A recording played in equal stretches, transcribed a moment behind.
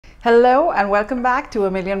Hello and welcome back to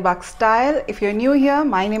A Million Bucks Style. If you're new here,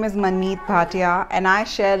 my name is Manmeet Bhatia and I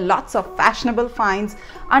share lots of fashionable finds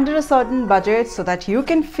under a certain budget so that you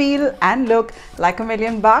can feel and look like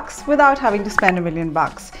 $1,000,000 without having to spend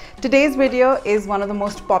 $1,000,000. Today's video is one of the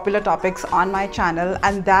most popular topics on my channel,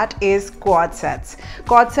 and that is co-ord sets.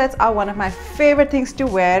 Co-ord sets are one of my favorite things to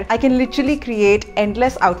wear. I can literally create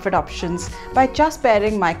endless outfit options by just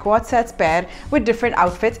pairing my co-ord sets pair with different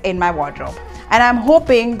outfits in my wardrobe. And I'm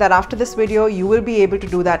hoping that after this video, you will be able to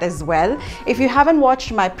do that as well. If you haven't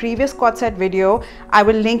watched my previous co-ord set video, I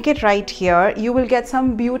will link it right here. You will get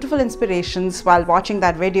some beautiful inspirations while watching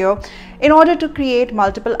that video in order to create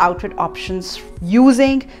multiple outfit options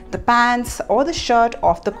using the pants or the shirt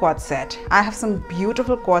of the co-ord set. I have some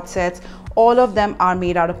beautiful co-ord sets. All of them are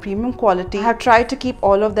made out of premium quality. I have tried to keep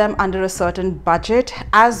all of them under a certain budget,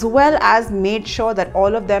 as well as made sure that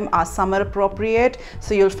all of them are summer appropriate.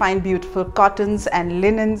 So you'll find beautiful cottons and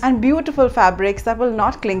linens and beautiful fabrics that will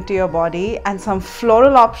not cling to your body, and some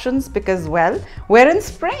floral options because, well, we're in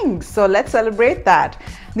spring, so let's celebrate that.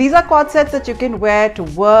 These are co-ord sets that you can wear to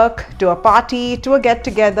work, to a party, to a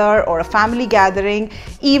get-together or a family gathering,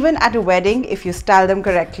 even at a wedding if you style them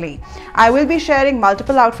correctly. I will be sharing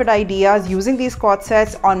multiple outfit ideas using these co-ord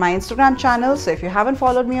sets on my Instagram channel, so if you haven't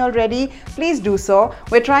followed me already, please do so.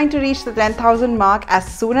 We're trying to reach the 10,000 mark. As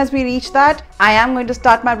soon as we reach that, I am going to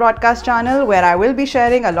start my broadcast channel where I will be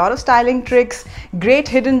sharing a lot of styling tricks, great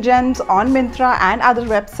hidden gems on Myntra and other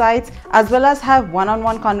websites, as well as have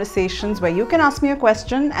one-on-one conversations where you can ask me a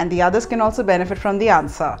question and the others can also benefit from the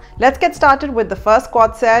answer. Let's get started with the first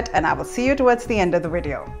co-ord set, and I will see you towards the end of the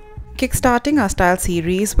video. Kickstarting our style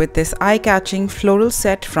series with this eye-catching floral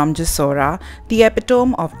set from Jisora, the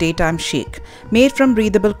epitome of daytime chic. Made from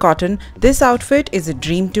breathable cotton, this outfit is a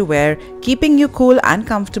dream to wear, keeping you cool and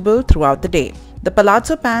comfortable throughout the day. The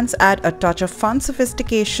palazzo pants add a touch of fun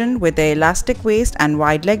sophistication with their elastic waist and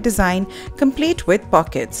wide leg design, complete with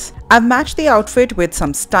pockets. I've matched the outfit with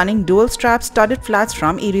some stunning dual strap studded flats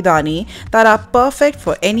from Iridani that are perfect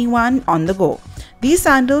for anyone on the go. These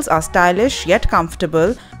sandals are stylish yet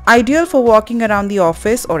comfortable, ideal for walking around the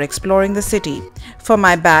office or exploring the city. For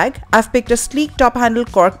my bag, I've picked a sleek top-handle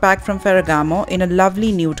cork bag from Ferragamo in a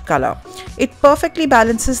lovely nude color. It perfectly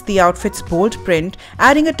balances the outfit's bold print,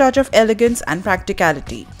 adding a touch of elegance and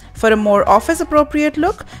practicality. For a more office-appropriate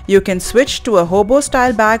look, you can switch to a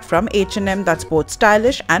hobo-style bag from H&M that's both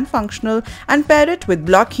stylish and functional, and pair it with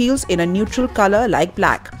block heels in a neutral color like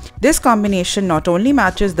black. This combination not only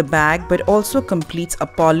matches the bag but also completes a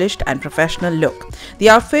polished and professional look. The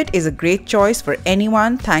outfit is a great choice for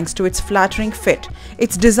anyone thanks to its flattering fit.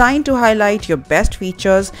 It's designed to highlight your best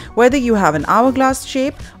features, whether you have an hourglass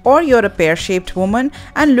shape or you're a pear-shaped woman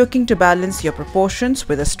and looking to balance your proportions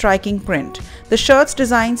with a striking print. The shirt's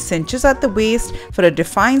design cinches at the waist for a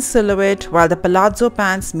defined silhouette, while the palazzo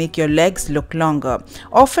pants make your legs look longer,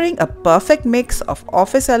 offering a perfect mix of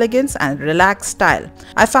office elegance and relaxed style.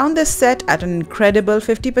 I found this set at an incredible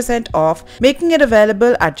 50% off, making it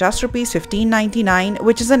available at just Rs. 15.99,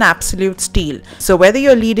 which is an absolute steal. So whether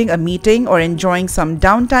you're leading a meeting or enjoying some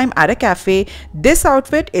downtime at a cafe, this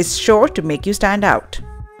outfit is sure to make you stand out.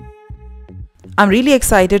 I'm really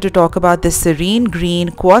excited to talk about this serene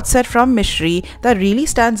green co-ord set from Misri that really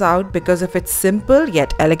stands out because of its simple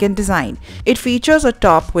yet elegant design. It features a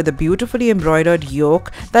top with a beautifully embroidered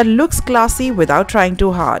yoke that looks classy without trying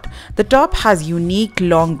too hard. The top has unique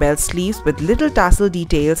long belt sleeves with little tassel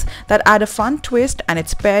details that add a fun twist, and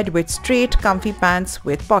it's paired with straight comfy pants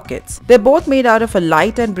with pockets. They're both made out of a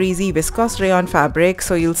light and breezy viscose rayon fabric,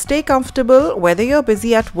 so you'll stay comfortable whether you're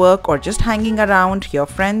busy at work or just hanging around your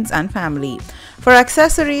friends and family. For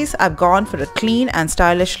accessories, I've gone for a clean and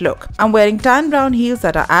stylish look. I'm wearing tan brown heels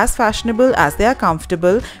that are as fashionable as they are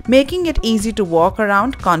comfortable, making it easy to walk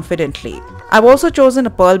around confidently. I've also chosen a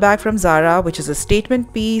pearl bag from Zara, which is a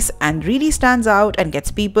statement piece and really stands out and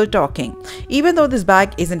gets people talking. Even though this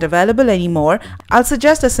bag isn't available anymore, I'll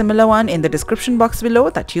suggest a similar one in the description box below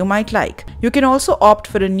that you might like. You can also opt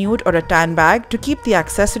for a nude or a tan bag to keep the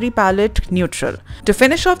accessory palette neutral. To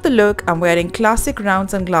finish off the look, I'm wearing classic round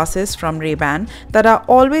sunglasses from Ray-Ban that are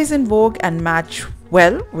always in vogue and match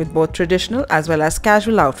well with both traditional as well as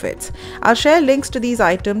casual outfits. I'll share links to these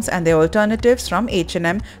items and their alternatives from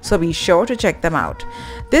H&M, so be sure to check them out.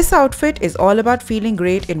 This outfit is all about feeling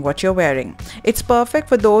great in what you're wearing. It's perfect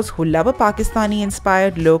for those who love a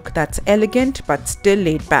Pakistani-inspired look that's elegant but still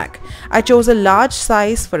laid back. I chose a large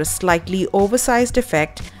size for a slightly oversized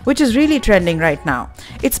effect, which is really trending right now.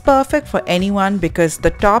 It's perfect for anyone because the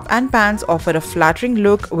top and pants offer a flattering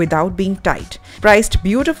look without being tight. Priced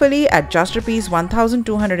beautifully at just Rs. 1,000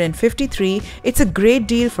 1253, it's a great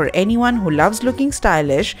deal for anyone who loves looking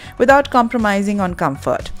stylish without compromising on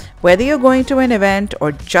comfort. Whether you're going to an event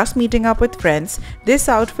or just meeting up with friends, this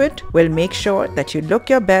outfit will make sure that you look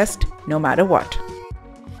your best no matter what.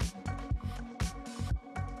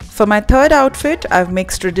 For my third outfit, I've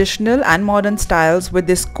mixed traditional and modern styles with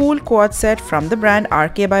this cool Co-Ord set from the brand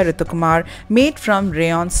RK by Ritukumar, made from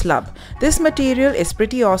rayon slub. This material is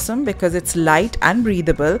pretty awesome because it's light and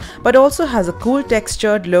breathable, but also has a cool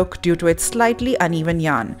textured look due to its slightly uneven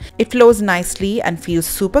yarn. It flows nicely and feels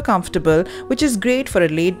super comfortable, which is great for a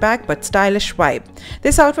laid-back but stylish vibe.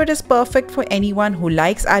 This outfit is perfect for anyone who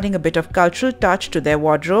likes adding a bit of cultural touch to their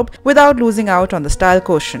wardrobe without losing out on the style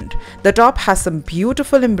quotient. The top has some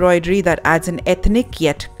beautiful embroidery that adds an ethnic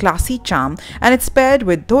yet classy charm, and it's paired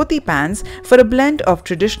with dhoti pants for a blend of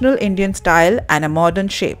traditional Indian style and a modern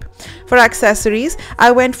shape. For accessories,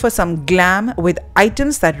 I went for some glam with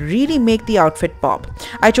items that really make the outfit pop.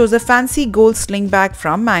 I chose a fancy gold sling bag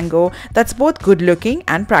from Mango that's both good looking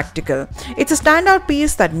and practical. It's a standout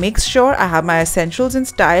piece that makes sure I have my essentials in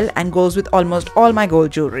style and goes with almost all my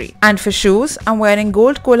gold jewelry. And for shoes, I'm wearing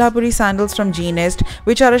gold Kolhapuri sandals from Geniest,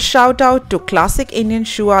 which are a shout out to classic Indian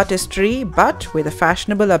shoe artistry but with a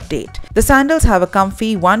fashionable update. The sandals have a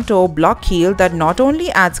comfy one-toe block heel that not only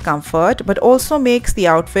adds comfort but also makes the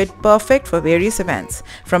outfit perfect for various events.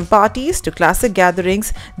 From parties to classic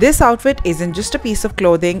gatherings, this outfit isn't just a piece of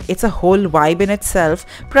clothing, it's a whole vibe in itself,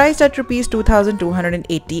 priced at Rs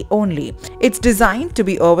 2280 only. It's designed to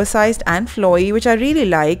be oversized and flowy, which I really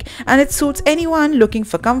like, and it suits anyone looking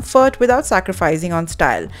for comfort without sacrificing on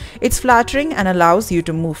style. It's flattering and allows you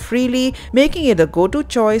to move freely, making it a go-to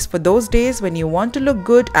choice for those days when you want to look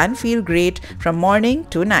good and feel great from morning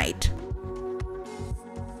to night.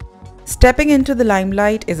 Stepping into the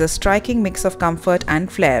limelight is a striking mix of comfort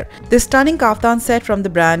and flair. This stunning kaftan set from the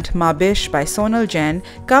brand Mabish by Sonal Jain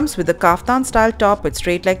comes with a kaftan style top with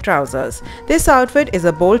straight leg trousers. This outfit is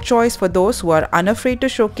a bold choice for those who are unafraid to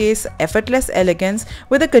showcase effortless elegance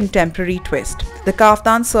with a contemporary twist. The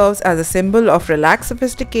kaftan serves as a symbol of relaxed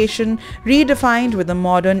sophistication redefined with a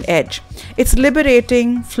modern edge. Its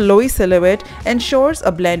liberating, flowy silhouette ensures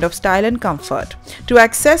a blend of style and comfort. To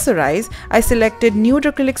accessorize, I selected nude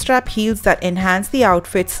acrylic strap heels that enhance the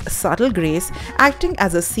outfit's subtle grace, acting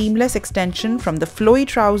as a seamless extension from the flowy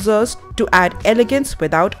trousers to add elegance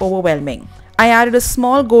without overwhelming. I added a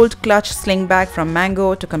small gold clutch sling bag from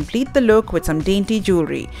Mango to complete the look with some dainty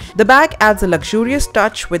jewelry. The bag adds a luxurious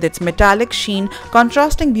touch with its metallic sheen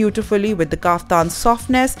contrasting beautifully with the kaftan's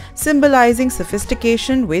softness, symbolizing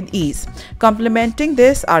sophistication with ease. Complementing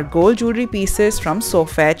this are gold jewelry pieces from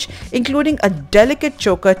Sofetch, including a delicate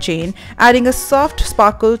choker chain, adding a soft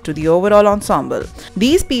sparkle to the overall ensemble.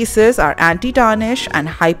 These pieces are anti-tarnish and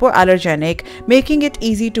hypoallergenic, making it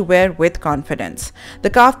easy to wear with confidence.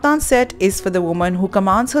 The kaftan set is for the woman who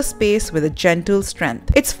commands her space with a gentle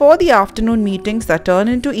strength. It's for the afternoon meetings that turn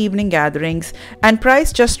into evening gatherings, and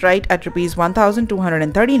priced just right at Rs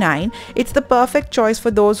 1239, it's the perfect choice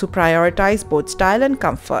for those who prioritize both style and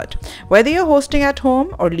comfort. Whether you're hosting at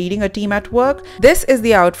home or leading a team at work, this is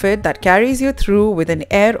the outfit that carries you through with an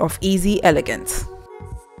air of easy elegance.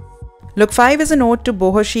 Look 5 is an ode to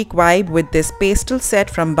boho chic vibe with this pastel set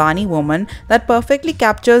from Bani Woman that perfectly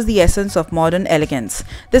captures the essence of modern elegance.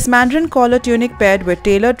 This mandarin collar tunic paired with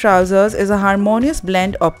tailored trousers is a harmonious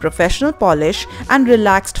blend of professional polish and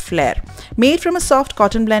relaxed flair. Made from a soft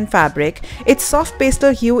cotton blend fabric, its soft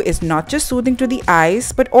pastel hue is not just soothing to the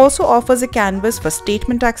eyes but also offers a canvas for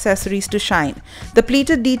statement accessories to shine. The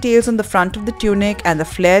pleated details on the front of the tunic and the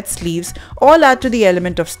flared sleeves all add to the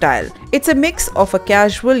element of style. It's a mix of a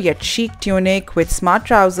casual yet chic tunic with smart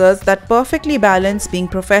trousers that perfectly balance being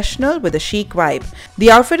professional with a chic vibe. The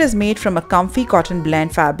outfit is made from a comfy cotton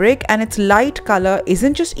blend fabric, and its light color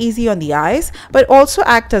isn't just easy on the eyes but also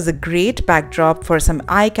acts as a great backdrop for some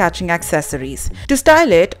eye-catching accessories. To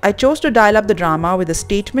style it, I chose to dial up the drama with a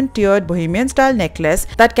statement tiered bohemian style necklace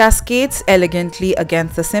that cascades elegantly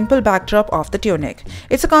against the simple backdrop of the tunic.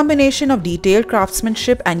 It's a combination of detailed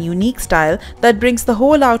craftsmanship and unique style that brings the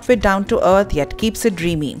whole outfit down to earth yet keeps it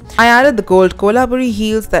dreamy. I added the gold Kolhapuri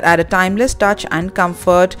heels that add a timeless touch and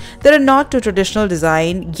comfort. They're a nod to traditional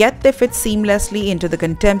design, yet they fit seamlessly into the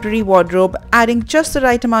contemporary wardrobe, adding just the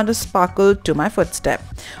right amount of sparkle to my footstep.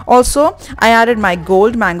 Also, I added my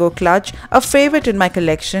gold mango clutch, a favorite in my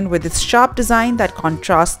collection, with its sharp design that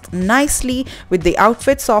contrasts nicely with the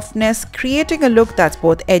outfit softness, creating a look that's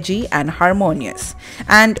both edgy and harmonious.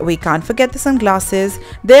 And we can't forget the sunglasses.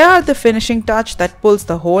 They are the finishing touch that pulls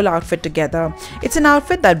the whole outfit together. It's an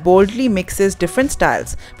outfit that boldly boldly mixes different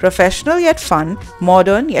styles, professional yet fun,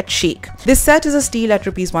 modern yet chic. This set is a steal at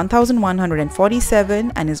Rs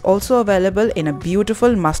 1147 and is also available in a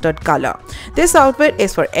beautiful mustard color. This outfit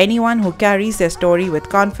is for anyone who carries their story with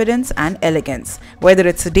confidence and elegance. Whether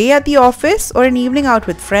it's a day at the office or an evening out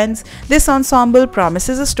with friends, this ensemble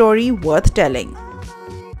promises a story worth telling.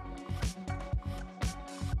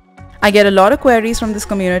 I get a lot of queries from this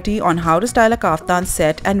community on how to style a kaftan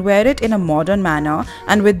set and wear it in a modern manner,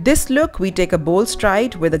 and with this look we take a bold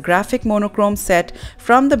stride with a graphic monochrome set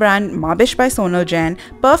from the brand Manmeet by Sonal Jain,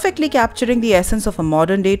 perfectly capturing the essence of a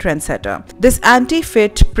modern day trendsetter. This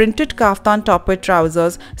anti-fit printed kaftan top with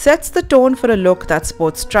trousers sets the tone for a look that's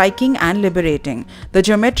both striking and liberating. The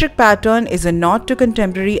geometric pattern is a nod to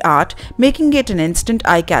contemporary art, making it an instant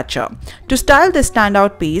eye-catcher. To style this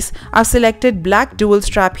standout piece, I've selected black dual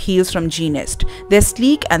strap heels from Geniest. Their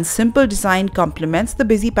sleek and simple design complements the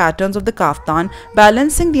busy patterns of the kaftan,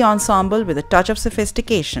 balancing the ensemble with a touch of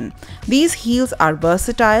sophistication. These heels are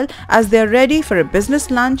versatile as they are ready for a business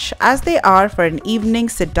lunch as they are for an evening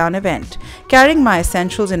sit-down event. Carrying my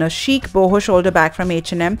essentials in a chic boho shoulder bag from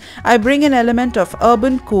H&M, I bring an element of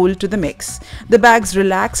urban cool to the mix. The bag's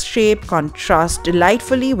relaxed shape contrasts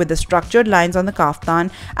delightfully with the structured lines on the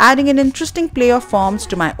kaftan, adding an interesting play of forms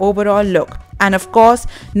to my overall look. And of course,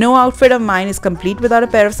 no outfit of mine is complete without a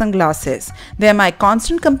pair of sunglasses. They are my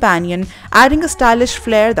constant companion, adding a stylish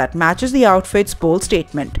flair that matches the outfit's bold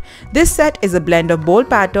statement. This set is a blend of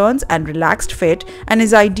bold patterns and relaxed fit and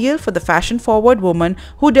is ideal for the fashion-forward woman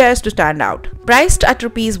who dares to stand out. Priced at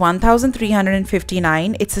Rs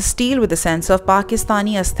 1359, it's a steal with a sense of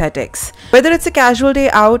Pakistani aesthetics. Whether it's a casual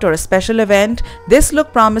day out or a special event, this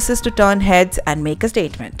look promises to turn heads and make a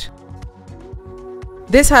statement.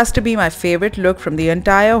 This has to be my favorite look from the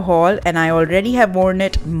entire haul, and I already have worn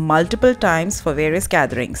it multiple times for various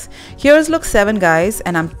gatherings. Here's look 7 guys,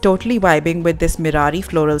 and I'm totally vibing with this Mirari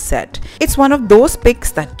floral set. It's one of those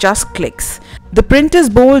picks that just clicks. The print is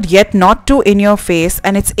bold yet not too in your face,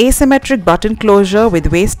 and it's asymmetric button closure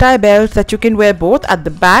with waist tie belts that you can wear both at the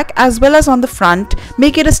back as well as on the front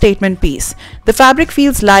make it a statement piece. The fabric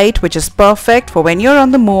feels light, which is perfect for when you're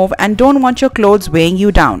on the move and don't want your clothes weighing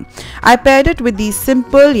you down. I paired it with these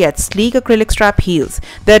simple yet sleek acrylic strap heels.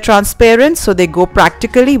 They're transparent, so they go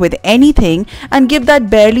practically with anything and give that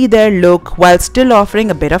barely there look while still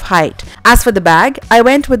offering a bit of height. As for the bag, I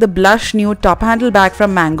went with the blush nude top handle bag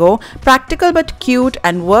from Mango, practical but cute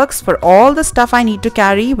and works for all the stuff I need to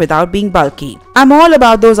carry without being bulky. I'm all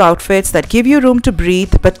about those outfits that give you room to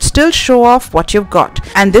breathe but still show off what you've got.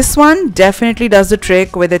 And this one definitely does the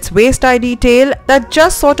trick with its waist tie detail that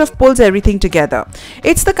just sort of pulls everything together.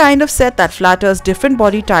 It's the kind of set that flatters different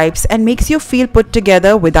body types and makes you feel put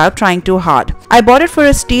together without trying too hard. I bought it for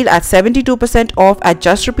a steal at 72% off at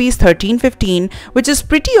just Rs 1315, which is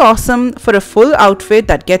pretty awesome for a full outfit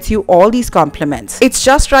that gets you all these compliments. It's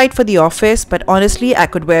just right for the office, but honestly I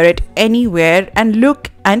could wear it anywhere and look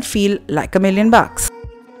and feel like $1,000,000.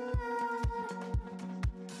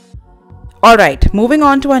 Alright, moving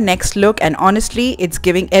on to our next look, and honestly, it's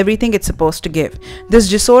giving everything it's supposed to give.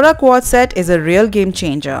 This Jisora quad set is a real game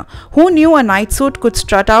changer. Who knew a night suit could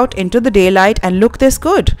strut out into the daylight and look this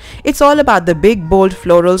good? It's all about the big bold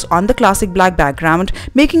florals on the classic black background,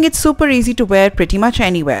 making it super easy to wear pretty much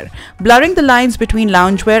anywhere. Blurring the lines between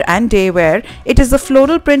loungewear and daywear, it is a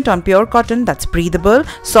floral print on pure cotton that's breathable,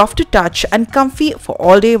 soft to touch and comfy for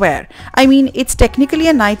all day wear. I mean, it's technically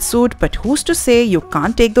a night suit, but who's to say you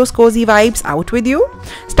can't take those cozy vibes out with you?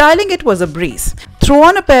 Styling it was a breeze. Throw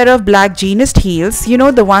on a pair of black Geniest heels, you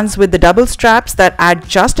know, the ones with the double straps that add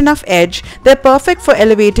just enough edge. They're perfect for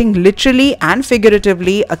elevating literally and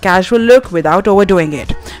figuratively a casual look without overdoing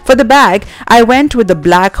it. For the bag, I went with the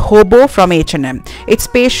black hobo from H&M. It's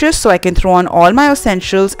spacious, so I can throw on all my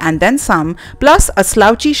essentials and then some, plus a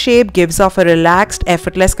slouchy shape gives off a relaxed,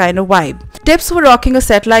 effortless kind of vibe. Tips for rocking a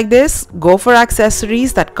set like this: go for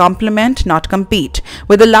accessories that complement, not compete.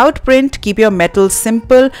 With a loud print, keep your metals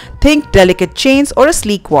simple, think delicate chains or a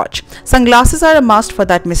sleek watch. Sunglasses are a must for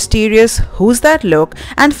that mysterious who's that look.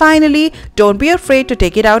 And finally, don't be afraid to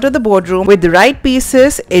take it out of the boardroom. With the right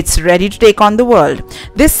pieces, it's ready to take on the world.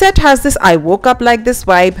 This set has this I woke up like this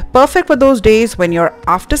vibe, perfect for those days when you're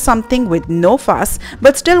after something with no fuss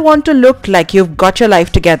but still want to look like you've got your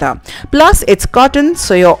life together. Plus, it's cotton,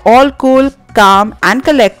 so you're all cool, calm and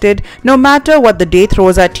collected no matter what the day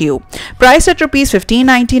throws at you. Priced at Rs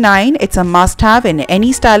 1599, it's a must-have in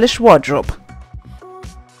any stylish wardrobe.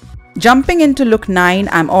 Jumping into look 9,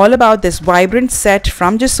 I'm all about this vibrant set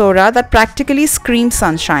from Jisora that practically screams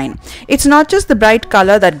sunshine. It's not just the bright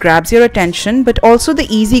color that grabs your attention, but also the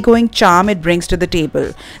easygoing charm it brings to the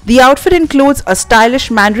table. The outfit includes a stylish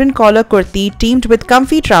mandarin collar kurti teamed with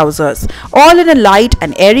comfy trousers, all in a light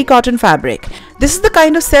and airy cotton fabric. This is the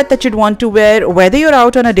kind of set that you'd want to wear whether you're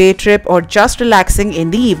out on a day trip or just relaxing in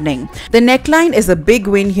the evening. The neckline is a big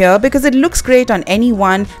win here because it looks great on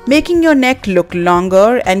anyone, making your neck look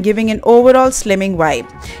longer and giving an overall slimming vibe.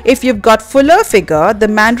 If you've got fuller figure, the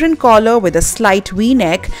mandarin collar with a slight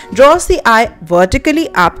V-neck draws the eye vertically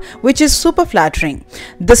up, which is super flattering.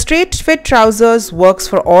 The straight fit trousers works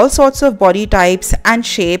for all sorts of body types and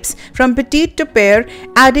shapes from petite to pear,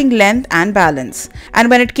 adding length and balance. And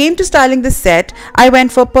when it came to styling this set, I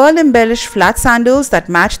went for pearl embellished flat sandals that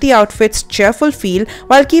match the outfit's cheerful feel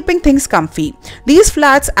while keeping things comfy. These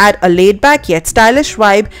flats add a laid back yet stylish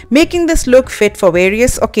vibe, making this look fit for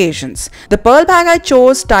various occasions. The pearl bag I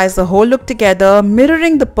chose ties the whole look together,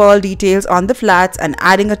 mirroring the pearl details on the flats and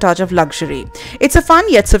adding a touch of luxury. It's a fun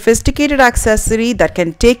yet sophisticated accessory that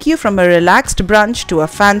can take you from a relaxed brunch to a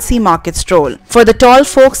fancy market stroll. For the tall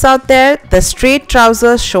folks out there, the straight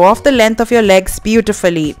trousers show off the length of your legs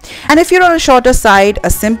beautifully. And if you're on a shorter side, a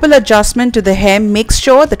simple adjustment to the hem makes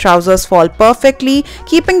sure the trousers fall perfectly,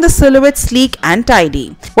 keeping the silhouette sleek and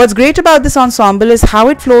tidy. What's great about this ensemble is how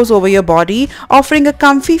it flows over your body, offering a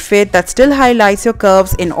comfy fit that still highlights your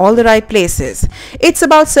curves in all the right places. It's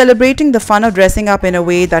about celebrating the fun of dressing up in a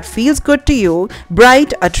way that feels good to you,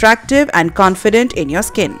 bright, attractive and confident in your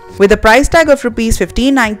skin. With a price tag of Rs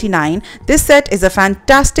 15.99, this set is a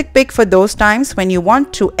fantastic pick for those times when you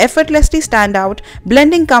want to effortlessly stand out,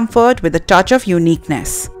 blending comfort with a touch of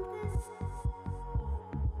uniqueness.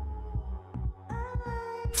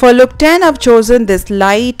 For look 10, I've chosen this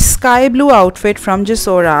light sky blue outfit from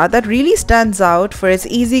Jisora that really stands out for its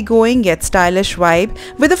easygoing yet stylish vibe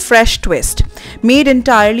with a fresh twist. Made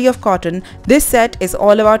entirely of cotton, this set is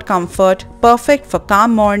all about comfort, perfect for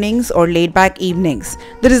calm mornings or laid-back evenings.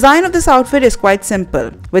 The design of this outfit is quite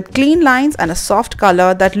simple, with clean lines and a soft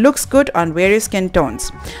color that looks good on various skin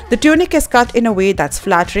tones. The tunic is cut in a way that's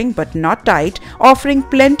flattering but not tight, offering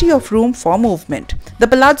plenty of room for movement. The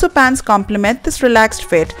palazzo pants complement this relaxed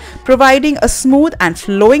fit, providing a smooth and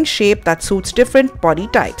flowing shape that suits different body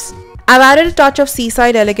types. I've added a touch of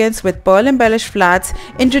seaside elegance with pearl embellished flats,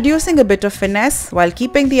 introducing a bit of finesse while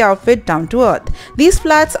keeping the outfit down to earth. These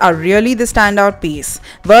flats are really the standout piece,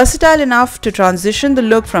 versatile enough to transition the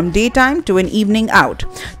look from daytime to an evening out.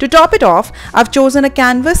 To top it off, I've chosen a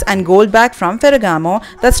canvas and gold bag from Ferragamo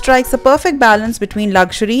that strikes a perfect balance between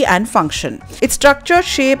luxury and function. Its structure,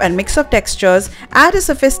 shape and mix of textures add a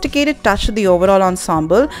sophisticated touch to the overall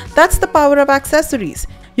ensemble. That's the power of accessories.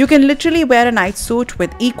 You can literally wear a night suit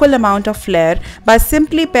with equal amount of flair by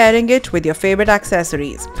simply pairing it with your favorite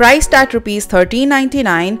accessories. Priced at Rs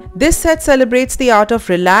 13.99, this set celebrates the art of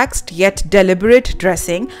relaxed yet deliberate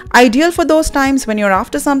dressing, ideal for those times when you're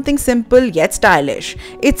after something simple yet stylish.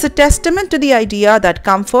 It's a testament to the idea that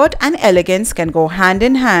comfort and elegance can go hand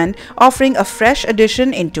in hand, offering a fresh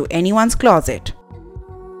addition into anyone's closet.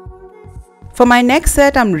 For my next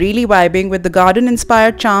set, I'm really vibing with the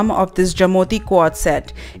garden-inspired charm of this Jamoti Co-Ord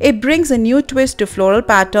set. It brings a new twist to floral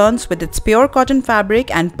patterns with its pure cotton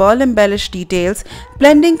fabric and pearl-embellished details,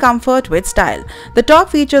 blending comfort with style. The top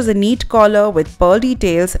features a neat collar with pearl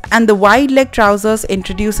details, and the wide-leg trousers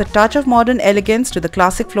introduce a touch of modern elegance to the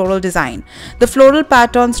classic floral design. The floral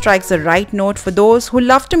pattern strikes the right note for those who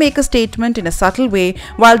love to make a statement in a subtle way,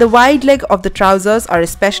 while the wide leg of the trousers are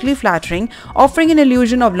especially flattering, offering an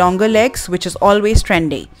illusion of longer legs, which is always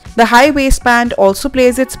trendy. The high waistband also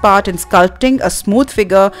plays its part in sculpting a smooth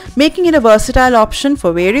figure, making it a versatile option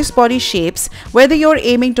for various body shapes, whether you're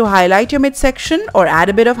aiming to highlight your midsection or add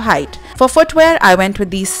a bit of height. For footwear, I went with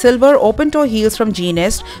these silver open-toe heels from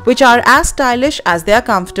Genius, which are as stylish as they are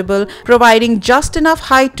comfortable, providing just enough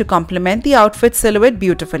height to complement the outfit silhouette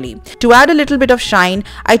beautifully. To add a little bit of shine,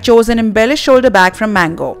 I chose an embellished shoulder bag from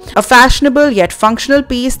Mango, a fashionable yet functional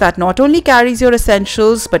piece that not only carries your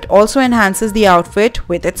essentials but also enhances the outfit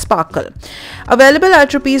with its sparkle. Available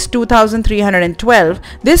at Rs 2,312,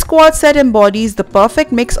 this Co-Ord set embodies the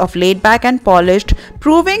perfect mix of laid back and polished,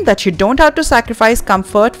 proving that you don't have to sacrifice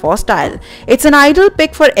comfort for style. It's an ideal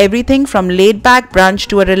pick for everything from laid back brunch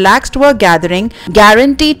to a relaxed work gathering,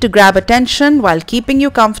 guaranteed to grab attention while keeping you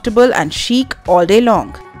comfortable and chic all day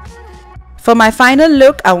long. For my final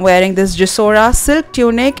look, I'm wearing this Jisora silk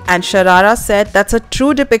tunic and sharara set that's a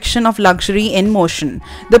true depiction of luxury in motion.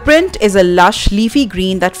 The print is a lush leafy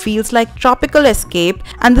green that feels like tropical escape,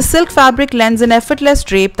 and the silk fabric lends an effortless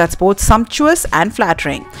drape that's both sumptuous and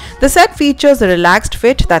flattering. The set features a relaxed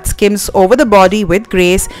fit that skims over the body with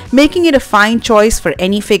grace, making it a fine choice for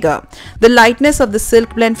any figure. The lightness of the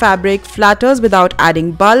silk blend fabric flatters without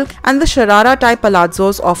adding bulk, and the sharara type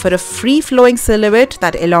palazzos offer a free-flowing silhouette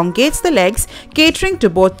that elongates the legs, catering to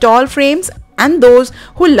both tall frames and those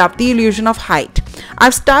who love the illusion of height.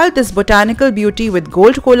 I've styled this botanical beauty with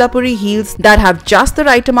gold kolhapuri heels that have just the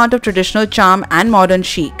right amount of traditional charm and modern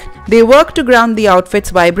chic. They work to ground the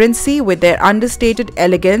outfit's vibrancy with their understated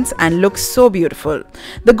elegance and look so beautiful.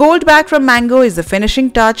 The gold bag from Mango is the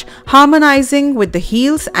finishing touch, harmonizing with the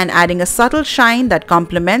heels and adding a subtle shine that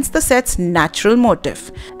complements the set's natural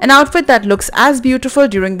motif. An outfit that looks as beautiful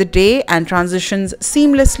during the day and transitions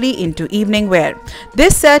seamlessly into evening wear.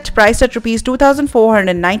 This set, priced at Rs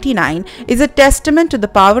 2,499, is a testament to the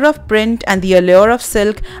power of print and the allure of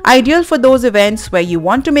silk, ideal for those events where you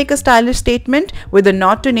want to make a stylish statement with a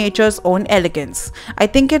nod to nature's own elegance. I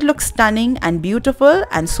think it looks stunning and beautiful,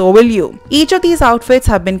 and so will you. Each of these outfits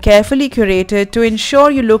have been carefully curated to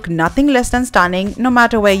ensure you look nothing less than stunning no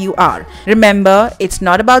matter where you are. Remember, it's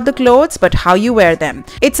not about the clothes but how you wear them.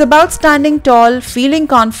 It's about standing tall, feeling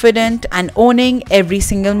confident, and owning every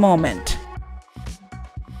single moment.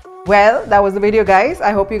 Well, that was the video, guys.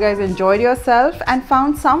 I hope you guys enjoyed yourself and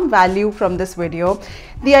found some value from this video.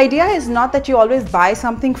 The idea is not that you always buy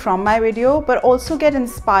something from my video, but also get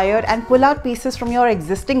inspired and pull out pieces from your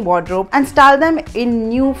existing wardrobe and style them in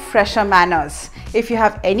new, fresher manners. If you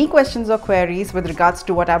have any questions or queries with regards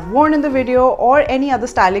to what I've worn in the video or any other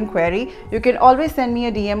styling query, you can always send me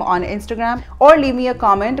a DM on Instagram or leave me a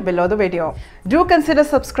comment below the video. Do consider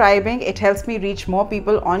subscribing. It helps me reach more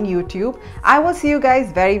people on YouTube. I will see you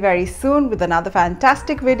guys very soon with another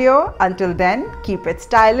fantastic video. Until then, keep it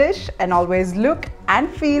stylish and always look and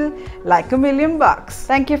feel like $1,000,000.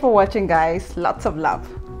 Thank you for watching, guys. Lots of love.